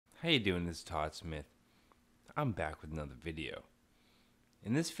How you doing? This is Todd Smith. I'm back with another video.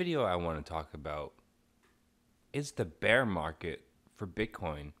 In this video I want to talk about, is the bear market for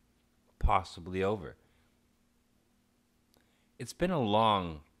Bitcoin possibly over? It's been a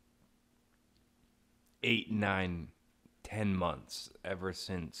long 8, 9, 10 months ever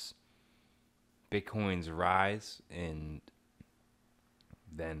since Bitcoin's rise and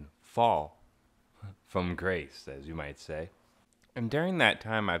then fall from grace, as you might say. And during that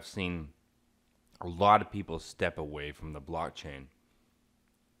time I've seen a lot of people step away from the blockchain.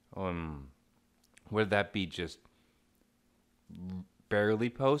 Would that be just barely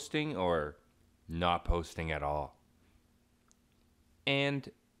posting or not posting at all? And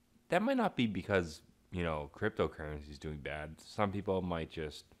that might not be because, cryptocurrency is doing bad. Some people might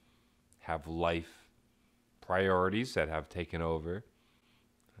just have life priorities that have taken over.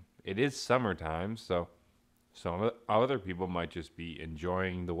 It is summertime, so some other people might just be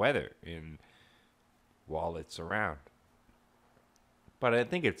enjoying the weather while it's around. But I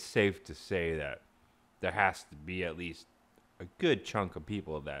think it's safe to say that there has to be at least a good chunk of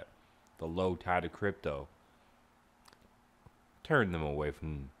people that the low tide of crypto turned them away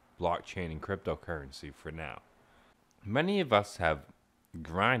from blockchain and cryptocurrency for now. Many of us have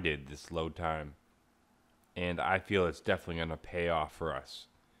grinded this low time, and I feel it's definitely going to pay off for us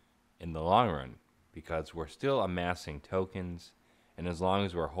in the long run because we're still amassing tokens, and as long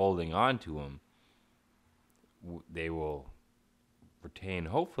as we're holding on to them, they will retain,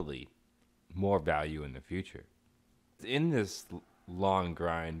 hopefully, more value in the future. In this long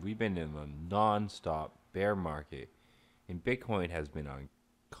grind, we've been in a non-stop bear market, and Bitcoin has been on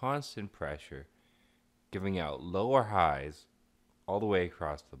constant pressure, giving out lower highs all the way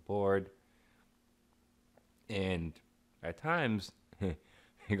across the board. And at times,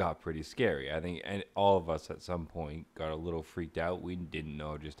 it got pretty scary. I think and all of us at some point got a little freaked out. We didn't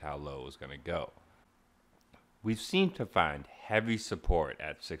know just how low it was going to go. We've seemed to find heavy support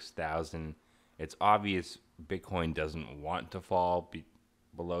at 6,000. It's obvious Bitcoin doesn't want to fall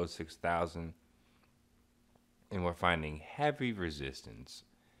below 6,000. And we're finding heavy resistance,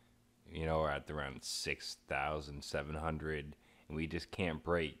 at around 6,700. And we just can't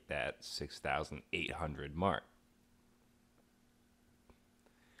break that 6,800 mark.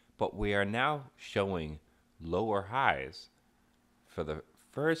 But we are now showing lower highs for the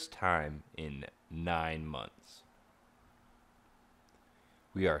first time in 9 months.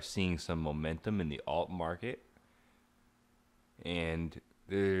 We are seeing some momentum in the alt market, and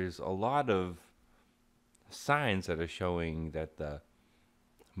there's a lot of signs that are showing that the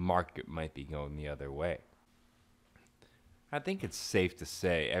market might be going the other way. I think it's safe to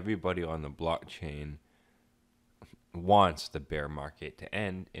say everybody on the blockchain wants the bear market to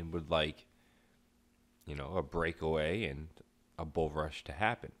end and would like, a breakaway and a bull rush to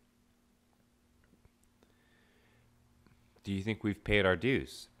happen. Do you think we've paid our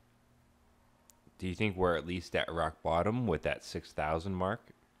dues? Do you think we're at least at rock bottom with that 6,000 mark?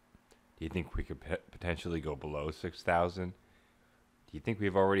 Do you think we could potentially go below 6,000? Do you think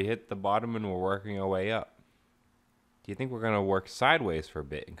we've already hit the bottom and we're working our way up? Do you think we're going to work sideways for a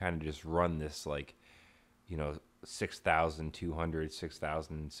bit and kind of just run this 6,200,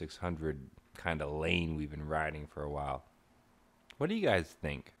 6,600 kind of lane we've been riding for a while? What do you guys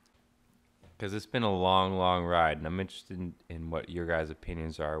think? Because it's been a long, long ride, and I'm interested in what your guys'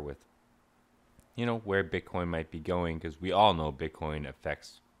 opinions are with, where Bitcoin might be going, because we all know Bitcoin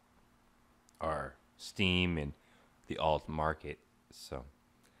affects our Steam and the alt market. So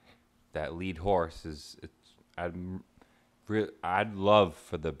that lead horse I'd love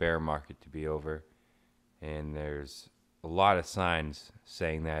for the bear market to be over, and there's a lot of signs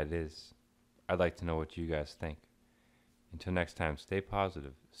saying that it is. I'd like to know what you guys think. Until next time, stay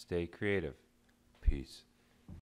positive, stay creative. Peace.